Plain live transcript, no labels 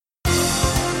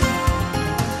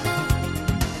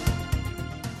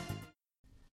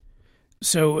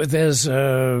So there's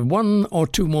one or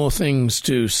two more things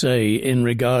to say in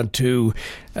regard to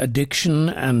addiction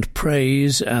and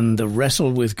praise and the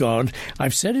wrestle with God.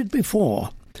 I've said it before,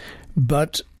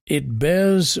 but it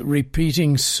bears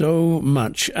repeating so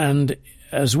much, and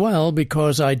as well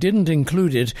because I didn't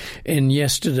include it in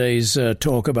yesterday's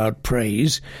talk about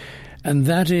praise, and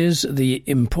that is the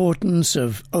importance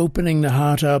of opening the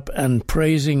heart up and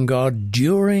praising God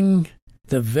during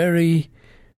the very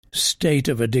state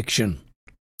of addiction.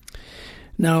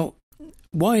 Now,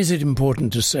 why is it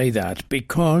important to say that?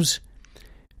 Because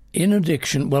in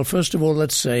addiction, well, first of all,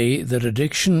 let's say that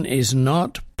addiction is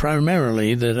not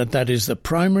primarily, that is the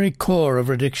primary core of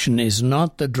addiction is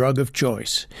not the drug of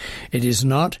choice. It is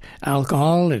not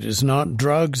alcohol, it is not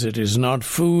drugs, it is not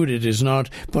food, it is not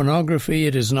pornography,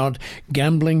 it is not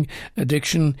gambling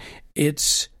addiction.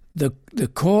 It's the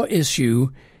core issue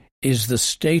is the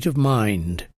state of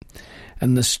mind.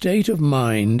 And the state of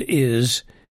mind is,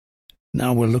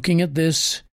 now we're looking at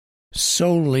this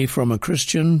solely from a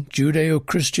Christian,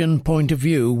 Judeo-Christian point of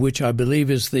view, which I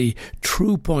believe is the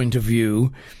true point of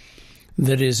view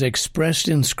that is expressed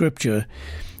in Scripture,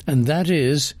 and that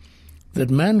is that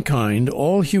mankind,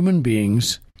 all human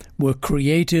beings, were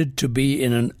created to be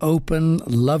in an open,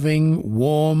 loving,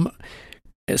 warm,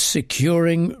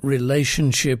 securing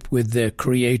relationship with their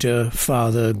Creator,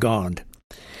 Father, God.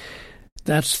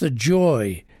 That's the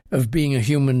joy of being a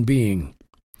human being.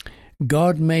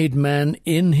 God made man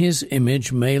in his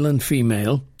image, male and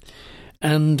female,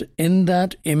 and in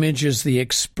that image is the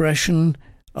expression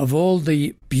of all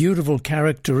the beautiful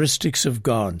characteristics of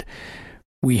God.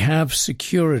 We have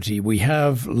security, we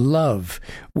have love,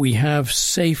 we have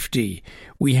safety,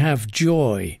 we have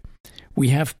joy, we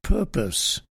have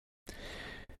purpose.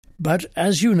 But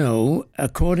as you know,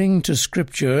 according to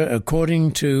Scripture,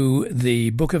 according to the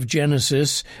book of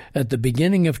Genesis, at the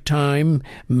beginning of time,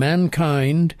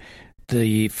 mankind,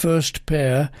 the first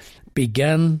pair,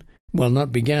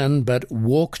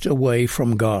 walked away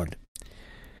from God.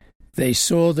 They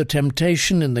saw the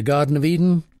temptation in the Garden of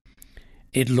Eden.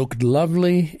 It looked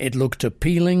lovely, it looked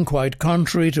appealing, quite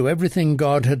contrary to everything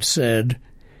God had said,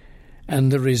 and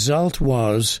the result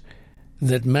was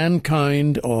that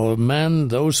mankind, or man,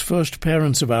 those first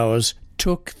parents of ours,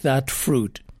 took that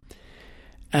fruit.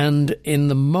 And in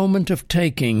the moment of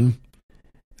taking,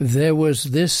 there was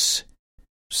this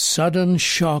sudden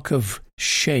shock of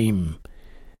shame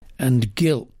and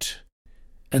guilt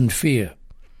and fear.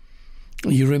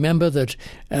 You remember that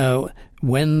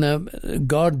when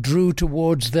God drew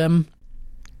towards them,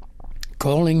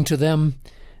 calling to them,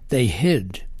 they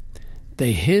hid.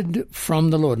 They hid from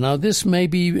the Lord. Now, this may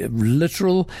be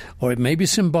literal or it may be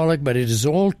symbolic, but it is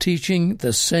all teaching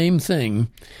the same thing,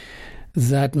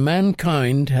 that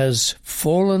mankind has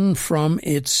fallen from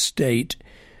its state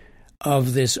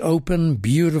of this open,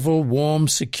 beautiful, warm,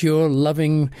 secure,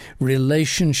 loving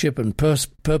relationship and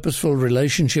purposeful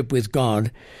relationship with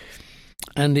God,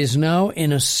 and is now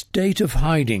in a state of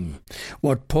hiding,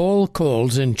 what Paul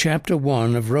calls in chapter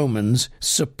 1 of Romans,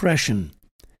 suppression.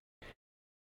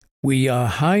 We are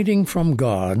hiding from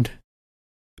God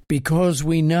because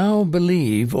we now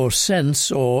believe or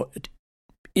sense or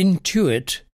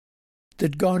intuit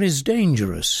that God is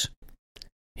dangerous.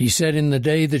 He said, "In the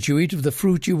day that you eat of the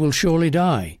fruit, you will surely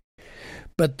die."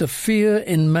 But the fear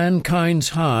in mankind's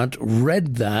heart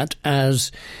read that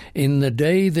as, "In the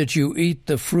day that you eat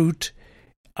the fruit,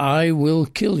 I will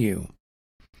kill you."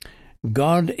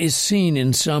 God is seen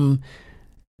in some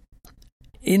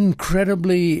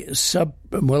incredibly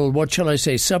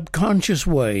subconscious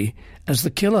way as the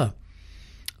killer,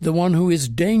 the one who is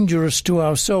dangerous to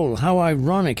our soul. How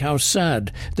ironic, how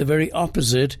sad, the very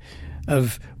opposite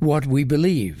of what we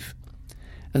believe.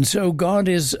 And so God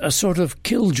is a sort of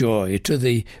killjoy to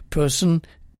the person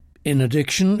in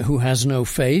addiction who has no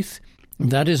faith.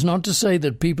 That is not to say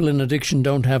that people in addiction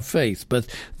don't have faith, but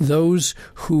those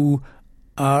who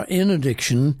are in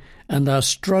addiction and are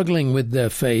struggling with their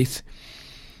faith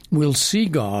will see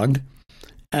God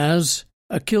as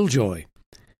a killjoy.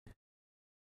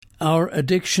 Our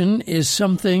addiction is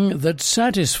something that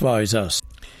satisfies us.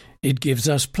 It gives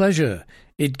us pleasure.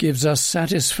 It gives us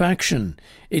satisfaction.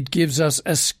 It gives us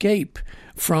escape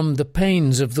from the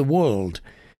pains of the world.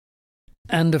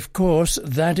 And of course,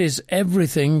 that is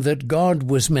everything that God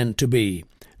was meant to be,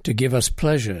 to give us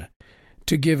pleasure,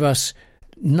 to give us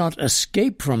not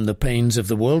escape from the pains of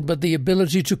the world, but the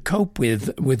ability to cope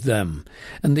with them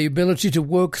and the ability to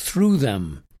work through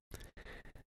them.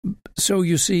 So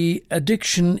you see,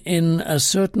 addiction in a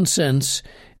certain sense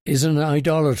is an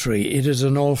idolatry. It is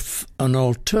an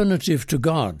alternative to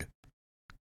God.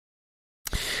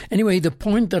 Anyway, the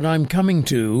point that I'm coming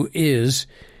to is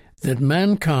that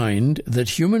mankind,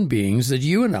 that human beings, that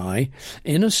you and I,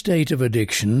 in a state of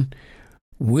addiction,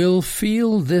 will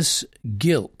feel this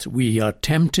guilt. We are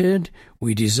tempted,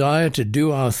 we desire to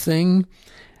do our thing,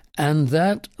 and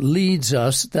that leads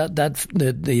us,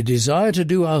 the desire to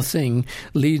do our thing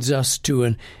leads us to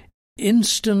an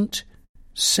instant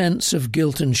sense of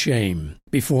guilt and shame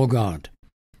before God.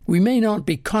 We may not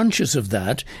be conscious of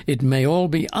that, it may all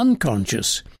be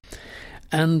unconscious.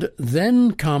 And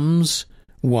then comes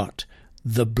what?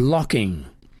 The blocking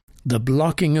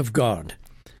of God.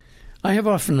 I have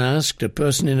often asked a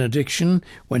person in addiction,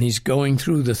 when he's going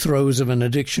through the throes of an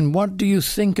addiction, what do you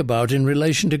think about in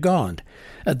relation to God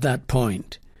at that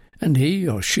point? And he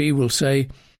or she will say,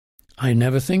 I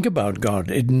never think about God.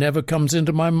 It never comes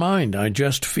into my mind. I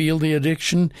just feel the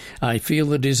addiction, I feel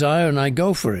the desire, and I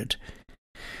go for it.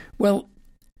 Well,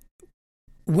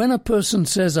 when a person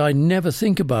says, I never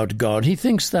think about God, he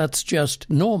thinks that's just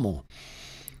normal.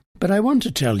 But I want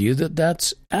to tell you that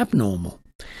that's abnormal.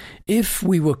 If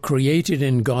we were created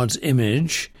in God's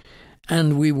image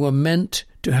and we were meant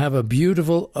to have a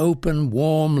beautiful, open,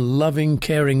 warm, loving,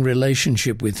 caring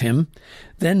relationship with Him,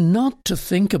 then not to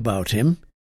think about Him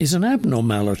is an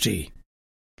abnormality.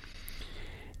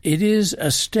 It is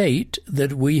a state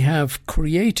that we have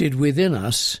created within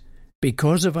us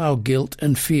because of our guilt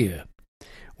and fear.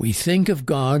 We think of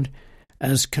God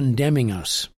as condemning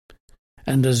us,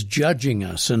 and as judging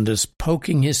us, and as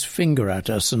poking his finger at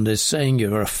us, and as saying,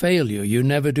 you're a failure, you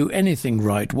never do anything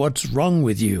right, what's wrong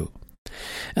with you?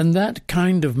 And that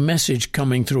kind of message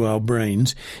coming through our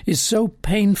brains is so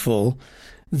painful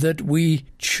that we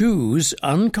choose,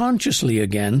 unconsciously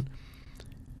again,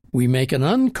 we make an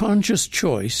unconscious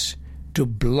choice to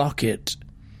block it.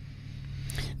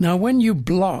 Now, when you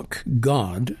block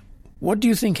God, what do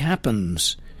you think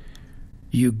happens?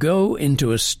 You go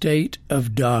into a state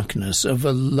of darkness, of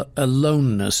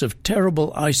aloneness, of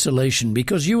terrible isolation,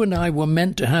 because you and I were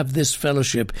meant to have this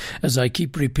fellowship, as I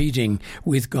keep repeating,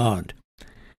 with God.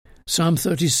 Psalm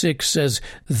 36 says,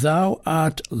 Thou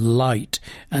art light,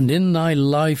 and in thy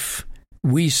life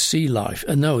we see life.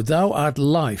 No, thou art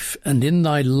life, and in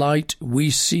thy light we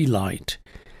see light.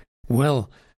 Well,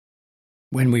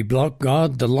 when we block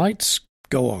God, the lights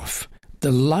go off.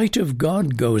 The light of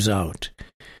God goes out.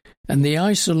 And the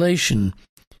isolation,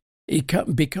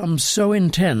 it becomes so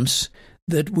intense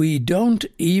that we don't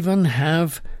even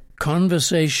have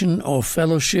conversation or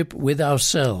fellowship with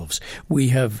ourselves. We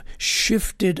have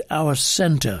shifted our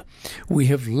center. We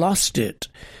have lost it.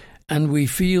 And we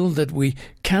feel that we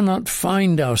cannot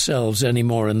find ourselves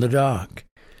anymore in the dark.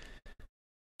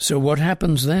 So what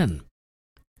happens then?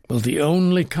 Well, the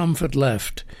only comfort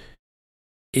left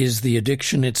is the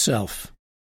addiction itself.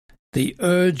 The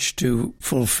urge to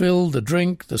fulfill the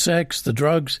drink, the sex, the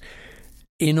drugs,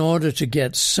 in order to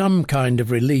get some kind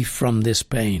of relief from this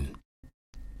pain.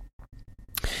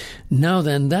 Now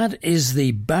then, that is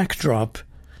the backdrop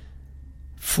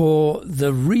for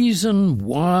the reason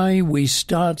why we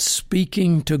start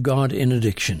speaking to God in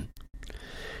addiction.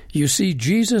 You see,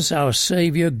 Jesus, our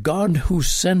Savior, God who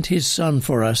sent His Son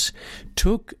for us,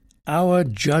 took our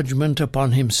judgment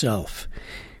upon Himself.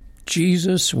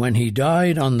 Jesus, when He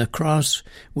died on the cross,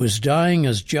 was dying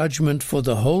as judgment for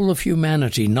the whole of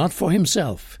humanity, not for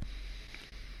Himself.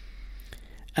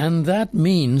 And that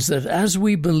means that as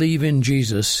we believe in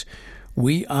Jesus,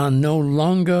 we are no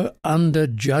longer under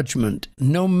judgment,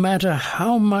 no matter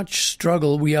how much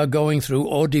struggle we are going through,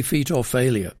 or defeat or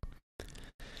failure.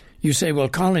 You say, well,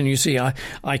 Colin, you see,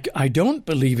 I don't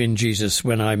believe in Jesus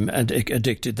when I'm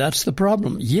addicted. That's the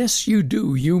problem. Yes, you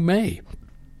do. You may.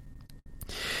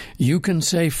 You can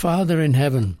say, Father in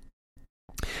heaven,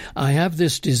 I have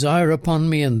this desire upon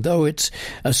me, and though it's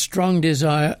a strong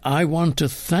desire, I want to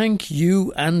thank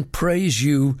you and praise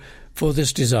you for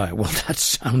this desire. Well, that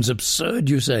sounds absurd,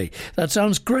 you say. That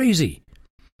sounds crazy.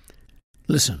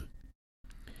 Listen.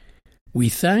 We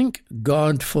thank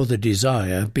God for the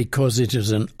desire because it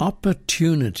is an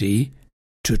opportunity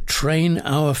to train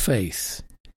our faith.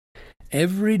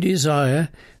 Every desire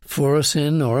for a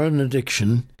sin or an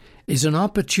addiction is an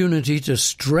opportunity to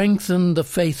strengthen the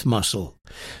faith muscle,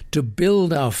 to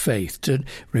build our faith. To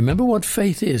remember what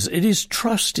faith is. It is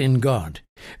trust in God.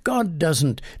 God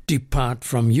doesn't depart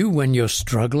from you when you're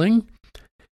struggling.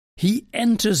 He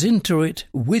enters into it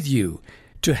with you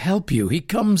to help you. He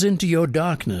comes into your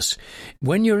darkness.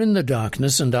 When you're in the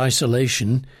darkness and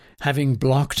isolation, having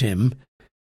blocked Him,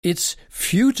 it's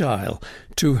futile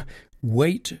to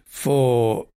wait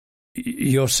for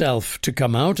yourself to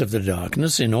come out of the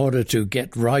darkness in order to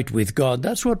get right with God.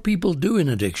 That's what people do in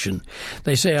addiction.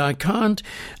 They say, I can't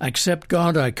accept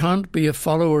God, I can't be a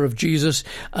follower of Jesus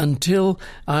until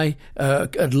I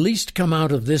at least come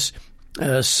out of this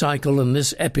cycle and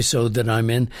this episode that I'm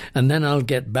in, and then I'll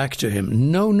get back to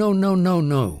him. No, no, no, no,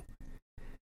 no.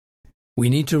 We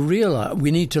need to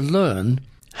learn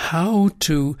how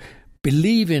to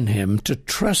believe in him, to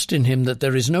trust in him, that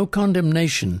there is no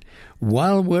condemnation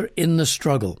while we're in the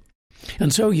struggle.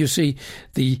 And so, you see,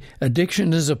 the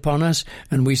addiction is upon us,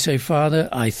 and we say, Father,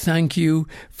 I thank you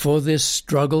for this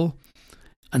struggle,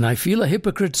 and I feel a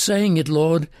hypocrite saying it,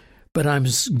 Lord, but I'm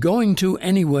going to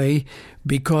anyway,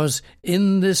 because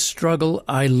in this struggle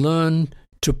I learn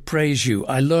to praise you.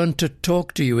 I learn to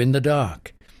talk to you in the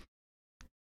dark.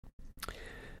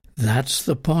 That's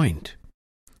the point.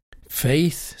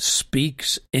 Faith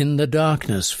speaks in the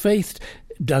darkness. Faith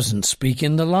doesn't speak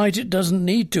in the light. It doesn't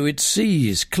need to. It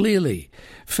sees clearly.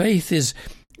 Faith is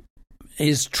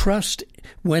trust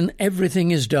when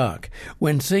everything is dark,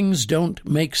 when things don't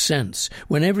make sense,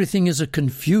 when everything is a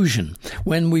confusion,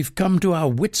 when we've come to our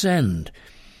wits' end.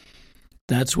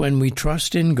 That's when we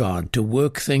trust in God to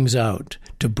work things out,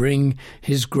 to bring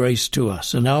his grace to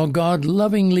us. And our God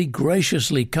lovingly,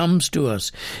 graciously comes to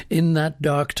us in that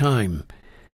dark time.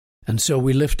 And so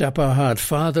we lift up our heart.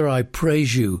 Father, I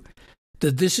praise you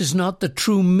that this is not the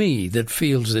true me that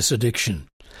feels this addiction.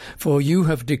 For you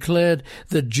have declared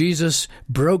that Jesus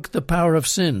broke the power of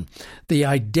sin, the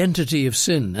identity of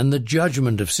sin, and the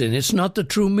judgment of sin. It's not the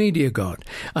true me, dear God.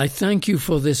 I thank you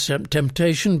for this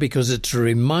temptation, because it's a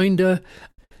reminder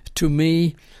to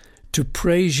me to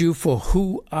praise you for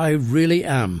who I really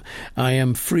am. I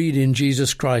am freed in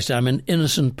Jesus Christ. I'm an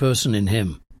innocent person in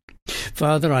him.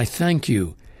 Father, I thank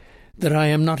you that I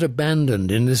am not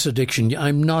abandoned in this addiction.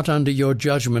 I'm not under your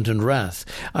judgment and wrath.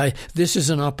 This is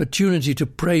an opportunity to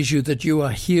praise you that you are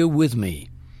here with me.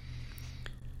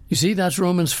 You see, that's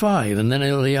Romans 5, and then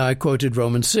earlier I quoted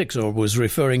Romans 6, or was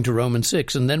referring to Romans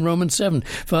 6, and then Romans 7.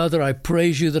 Father, I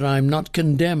praise you that I am not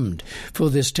condemned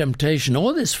for this temptation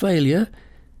or this failure.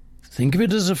 Think of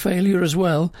it as a failure as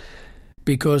well,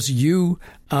 because you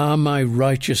are my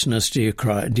righteousness,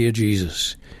 dear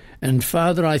Jesus. And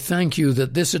Father, I thank you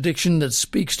that this addiction that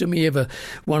speaks to me of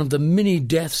one of the many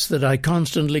deaths that I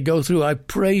constantly go through, I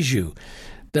praise you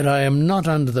that I am not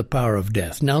under the power of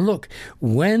death. Now look,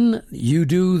 when you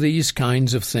do these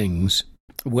kinds of things,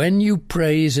 when you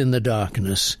praise in the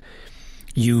darkness,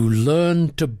 you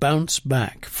learn to bounce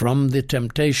back from the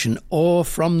temptation or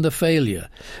from the failure.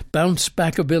 Bounce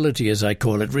back ability, as I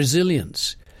call it,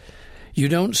 resilience. You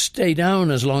don't stay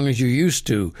down as long as you used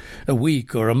to, a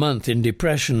week or a month in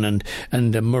depression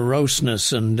and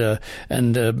moroseness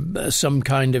and some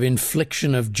kind of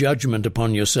infliction of judgment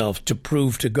upon yourself to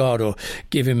prove to God or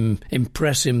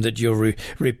impress him that you're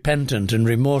repentant and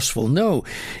remorseful. No,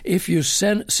 if you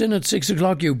sin at 6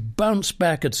 o'clock, you bounce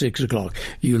back at 6 o'clock.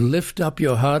 You lift up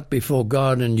your heart before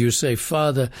God and you say,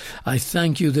 Father, I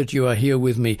thank you that you are here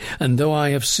with me. And though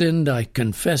I have sinned, I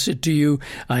confess it to you.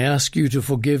 I ask you to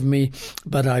forgive me.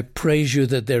 But I praise you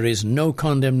that there is no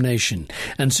condemnation.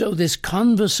 And so this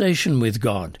conversation with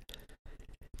God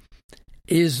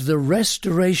is the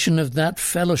restoration of that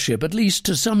fellowship, at least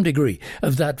to some degree,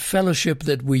 of that fellowship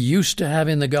that we used to have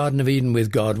in the Garden of Eden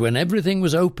with God, when everything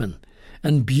was open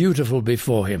and beautiful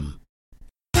before him.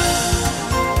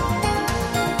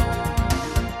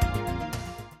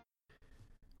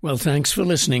 Well, thanks for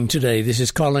listening today. This is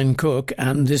Colin Cook,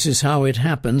 and this is How It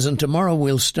Happens. And tomorrow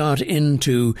we'll start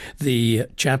into the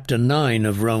chapter 9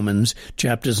 of Romans,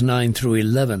 chapters 9 through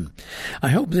 11. I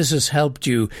hope this has helped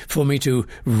you for me to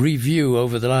review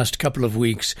over the last couple of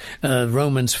weeks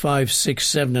Romans 5, 6,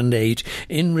 7, and 8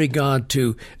 in regard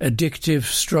to addictive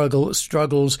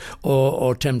struggles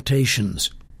or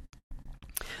temptations.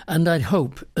 And I'd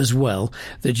hope as well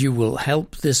that you will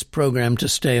help this program to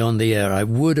stay on the air. I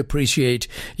would appreciate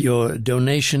your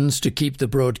donations to keep the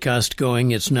broadcast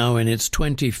going. It's now in its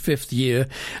 25th year,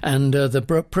 and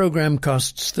the program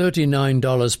costs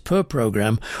 $39 per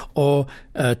program, or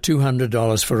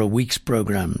 $200 for a week's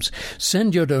programs.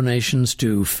 Send your donations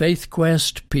to Faith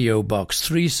Quest, P.O. Box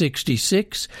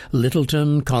 366,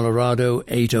 Littleton, Colorado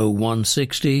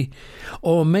 80160,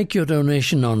 or make your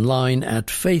donation online at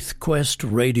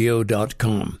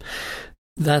faithquestradio.com.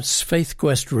 That's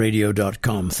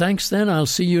faithquestradio.com. Thanks then. I'll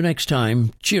see you next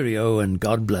time. Cheerio and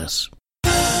God bless.